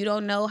not. You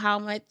don't know how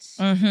much.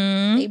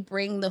 They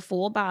bring the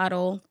full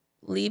bottle,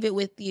 leave it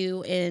with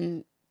you,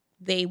 and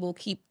they will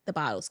keep the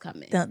bottles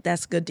coming.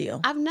 That's a good deal.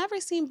 I've never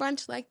seen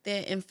brunch like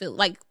that in Philly,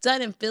 like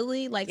done in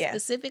Philly,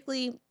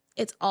 specifically.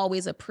 It's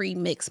always a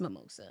pre-mixed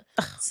mimosa.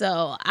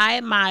 So I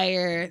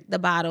admire the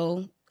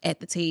bottle at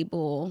the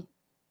table.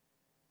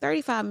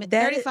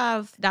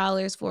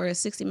 $35 for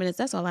 60 minutes.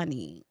 That's all I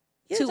need.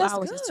 Yeah, 2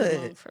 hours is too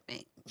long for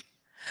me.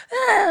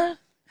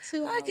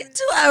 2 hours.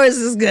 2 hours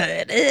is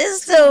good.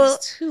 It's still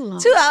too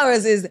long. 2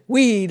 hours is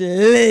we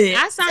lit.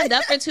 I signed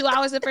up for 2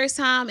 hours the first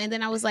time, and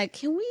then I was like,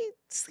 "Can we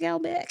scale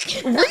back?"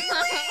 Really?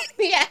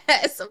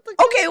 Yes.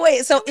 Okay,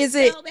 wait. So is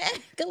it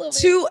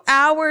 2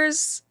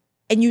 hours,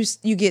 and you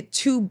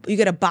get you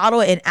get a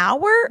bottle an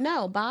hour?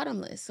 No,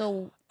 bottomless.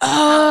 So.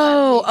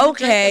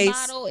 Okay. Drink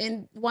the bottle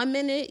in 1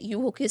 minute, you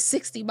will get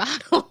 60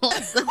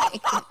 bottles.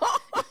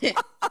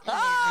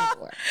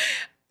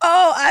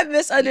 Oh, I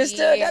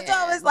misunderstood. That's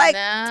why I was like, no.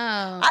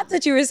 I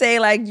thought you were saying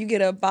like you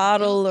get a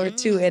bottle or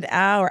two an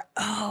hour.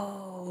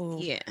 Oh.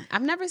 Yeah.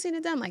 I've never seen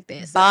it done like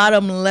that. So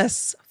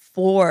Bottomless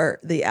for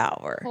the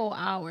hour. whole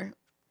hour.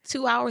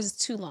 2 hours is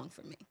too long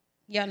for me.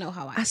 Y'all know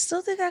how I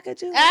still think I could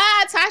do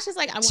it. Tasha's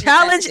like, I want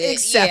Challenge to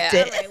test it.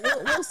 accepted. Yeah, all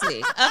right, we'll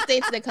see.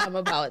 Updates to come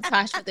about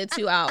Tasha with the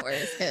 2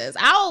 hours. Because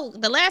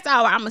the last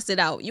hour, I'm going to sit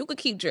out. You could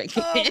keep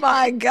drinking. Oh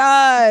my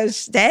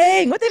gosh.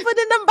 Dang. What they put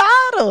in them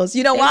bottles?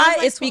 You know They why? want,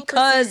 like, It's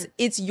because 12%.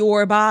 it's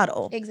your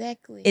bottle.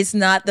 Exactly. It's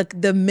not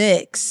the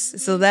mix.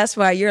 So that's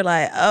why you're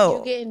like, You're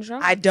oh, getting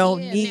drunk. I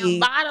don't Yeah. need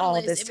Now, all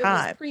bottomless, this if it was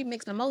time.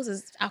 pre-mixed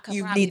mimosas, I could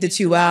You probably need the do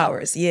 2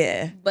 hours.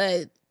 Yeah.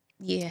 But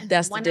yeah.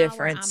 That's the 1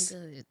 difference. Hour,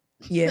 I'm good.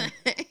 Yeah.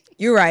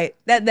 You're right.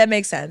 That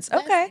makes sense.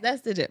 Okay.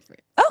 That's the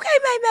difference.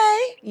 Okay,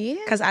 May. Yeah.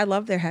 Because I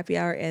love their happy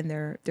hour and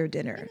their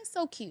dinner. And it's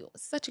so cute.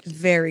 It's such a cute.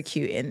 Very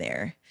cute in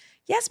there.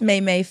 Yes,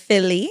 May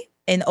Philly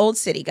in Old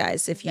City,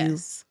 guys, if you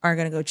Yes. are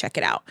going to go check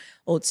it out.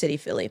 Old City,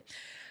 Philly.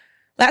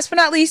 Last but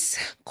not least,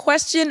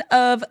 question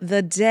of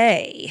the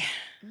day.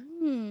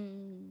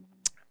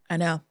 I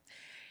know.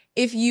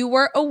 If you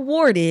were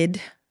awarded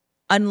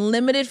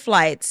unlimited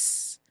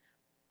flights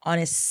on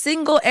a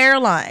single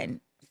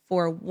airline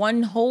for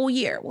 1 whole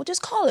year, we'll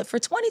just call it for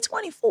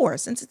 2024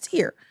 since it's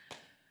here,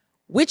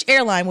 which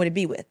airline would it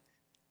be with?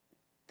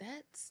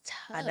 That's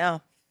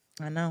tough.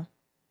 I know.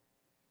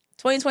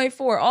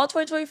 2024, all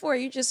 2024,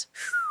 you just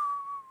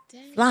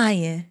Dang.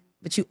 flying,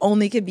 but you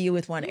only could be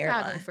with one You gotta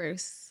go airline.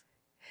 first.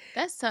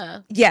 That's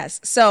tough. Yes.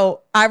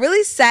 So I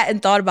really sat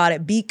and thought about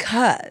it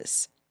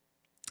because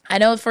I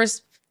know the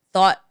first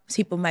thought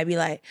people might be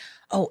like,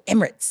 oh,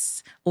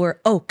 Emirates or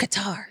oh,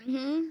 Qatar.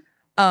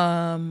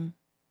 Mm-hmm.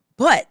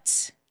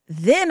 But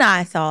then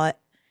I thought,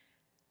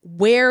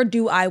 where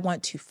do I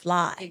want to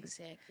fly?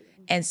 Exactly.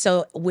 And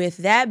so with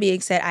that being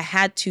said, I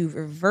had to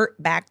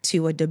revert back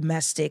to a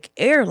domestic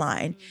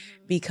airline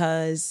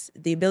because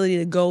the ability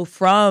to go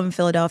from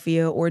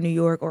Philadelphia or New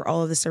York or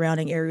all of the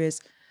surrounding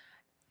areas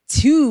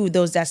to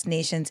those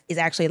destinations is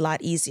actually a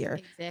lot easier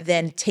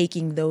than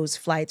taking those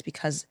flights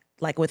because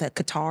like with a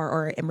Qatar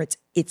or Emirates,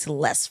 it's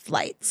less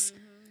flights.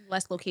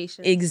 Less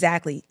location.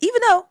 Exactly. Even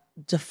though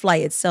the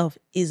flight itself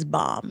is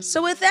bomb.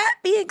 So with that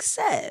being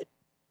said,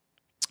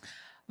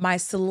 my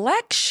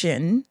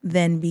selection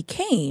then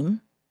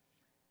became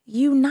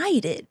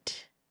United.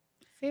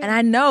 Fair. And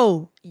I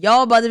know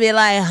y'all about to be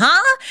like,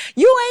 huh?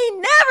 You ain't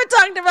never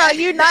talked about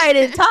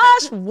United,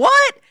 Tosh.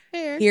 What?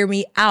 Fair. Hear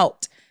me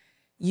out.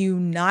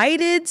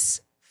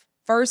 United's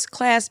first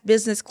class,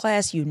 business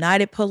class,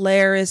 United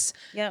Polaris,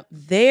 Yep.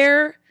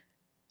 their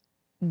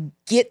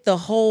get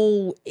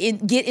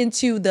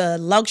into the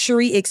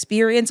luxury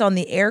experience on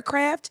the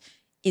aircraft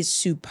is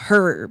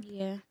superb.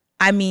 Yeah.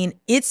 I mean,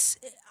 it's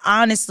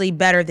honestly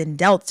better than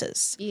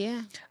Delta's.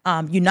 Yeah.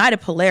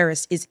 United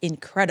Polaris is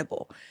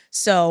incredible.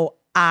 So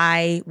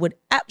I would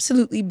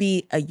absolutely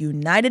be a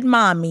United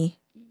mommy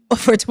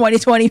for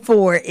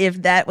 2024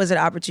 if that was an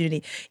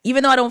opportunity.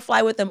 Even though I don't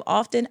fly with them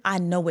often, I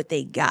know what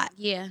they got.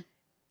 Yeah.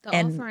 The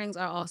And offerings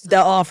are awesome. The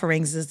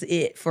offerings is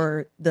it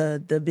for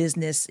the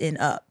business and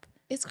up.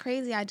 It's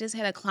crazy. I just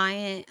had a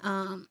client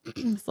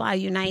fly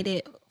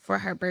United for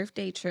her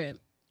birthday trip,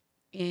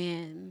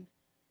 and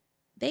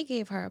they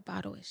gave her a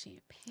bottle of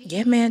champagne.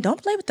 Yeah, man, don't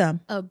play with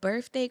them. A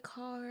birthday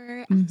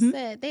card. Mhm. I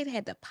said they'd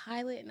had the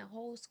pilot and the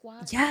whole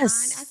squad.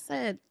 Yes. I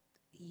said,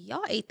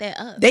 y'all ate that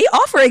up. They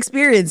offer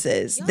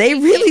experiences. Y'all They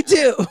ate really that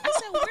do. up. I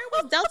said,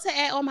 where was Delta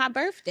at on my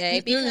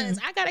birthday? Because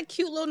I got a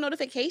cute little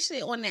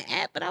notification on the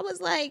app, but I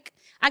was like,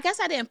 I guess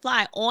I didn't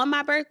fly on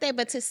my birthday,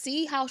 but to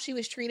see how she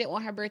was treated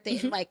on her birthday,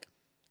 and like,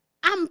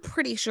 I'm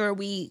pretty sure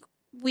we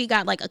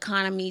got like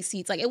economy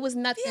seats. Like it was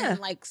nothing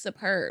like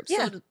superb.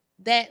 Yeah. So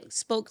that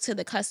spoke to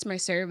the customer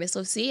service.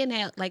 So seeing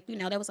that, like, you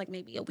know, that was like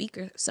maybe a week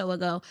or so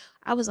ago.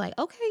 I was like,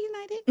 okay,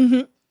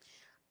 United.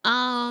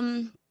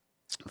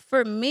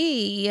 For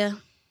me,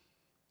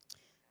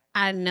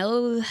 I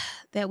know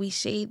that we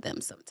shade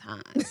them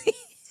sometimes.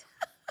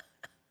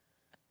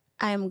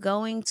 I'm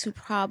going to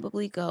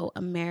probably go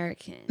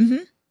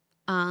American.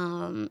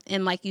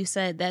 And like you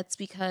said, that's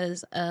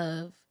because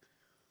of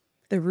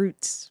The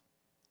roots.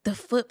 the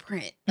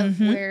footprint of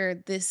where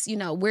this, you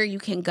know, where you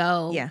can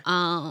go. Yeah.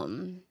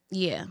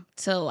 Yeah.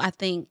 So I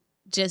think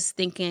just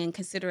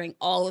considering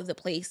all of the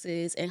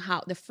places and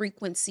how the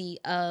frequency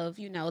of,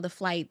 you know, the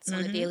flights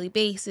on a daily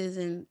basis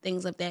and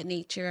things of that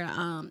nature,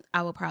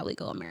 I would probably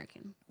go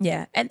American.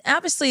 Yeah. And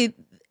obviously,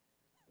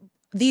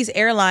 these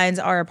airlines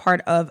are a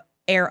part of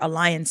air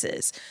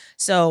alliances.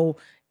 So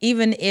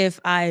even if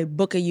I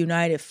book a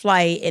United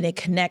flight and it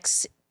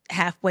connects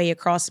halfway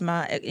across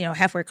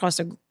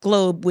the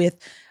globe with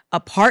a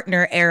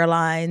partner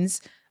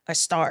airlines, a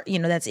Star, you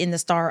know, that's in the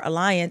Star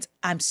Alliance,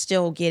 I'm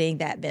still getting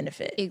that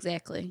benefit.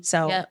 Exactly.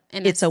 So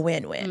And it's a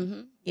win-win.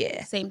 Mhm.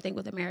 Yeah. Same thing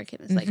with American.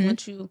 It's like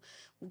once you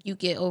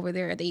get over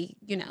there, they,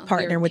 you know,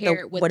 Partner they're with the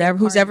paired whatever,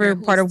 who's ever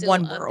partner part of still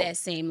one of world. that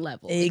same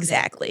level.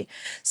 Exactly.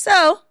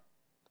 So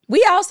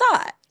we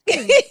outside.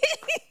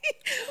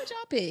 What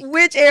y'all pick?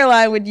 Which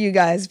airline would you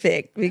guys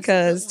pick?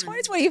 Because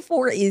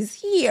 2024 is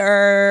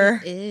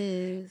here. It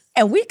is.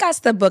 And we got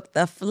to book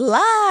the flights.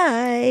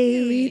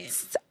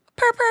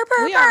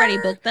 We already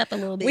booked up a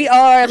little bit. We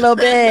are a little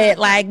bit.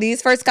 Like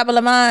these first couple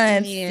of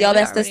months. Yeah, y'all we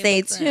best to already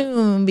stay booked up.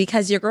 tuned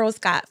because your girls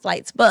got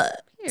flights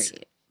booked.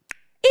 Period.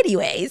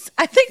 Anyways,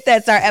 I think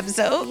that's our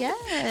episode. Yes.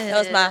 That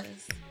was my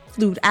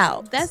flued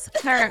out. That's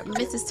her,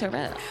 Mrs.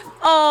 Terrell.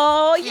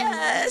 Oh,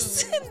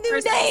 yes. New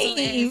First episode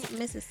name. is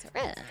Mrs.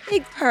 Terrell.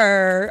 Big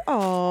purr.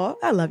 Oh,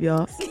 I love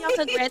y'all. Y'all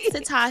congrats to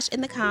Tosh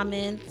in the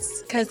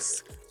comments.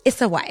 Because it's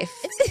a wife.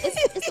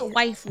 It's a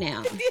wife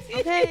now.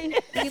 Okay?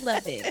 We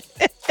love it.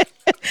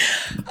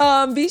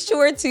 Be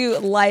sure to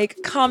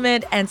like,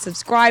 comment, and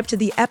subscribe to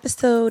the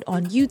episode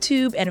on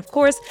YouTube. And of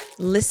course,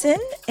 listen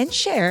and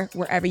share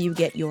wherever you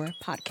get your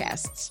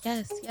podcasts.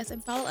 Yes.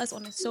 And follow us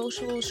on the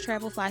socials,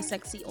 Travel Fly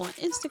Sexy on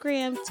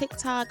Instagram,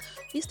 TikTok.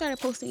 We started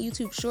posting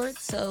YouTube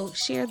shorts, so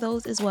share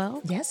those as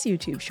well. Yes,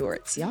 YouTube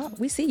shorts. Y'all,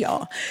 we see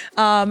y'all.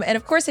 And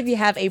of course, if you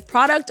have a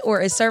product or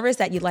a service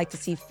that you'd like to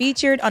see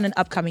featured on an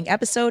upcoming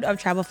episode of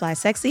Travel Fly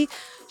Sexy,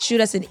 shoot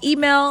us an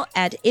email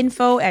at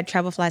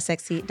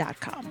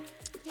info@travelflysexy.com.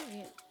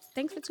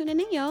 Thanks for tuning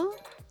in, y'all.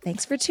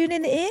 Thanks for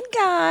tuning in,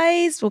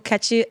 guys. We'll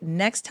catch you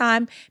next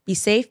time. Be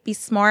safe, be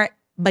smart,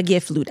 but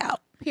get flued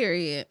out.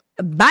 Period.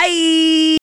 Bye.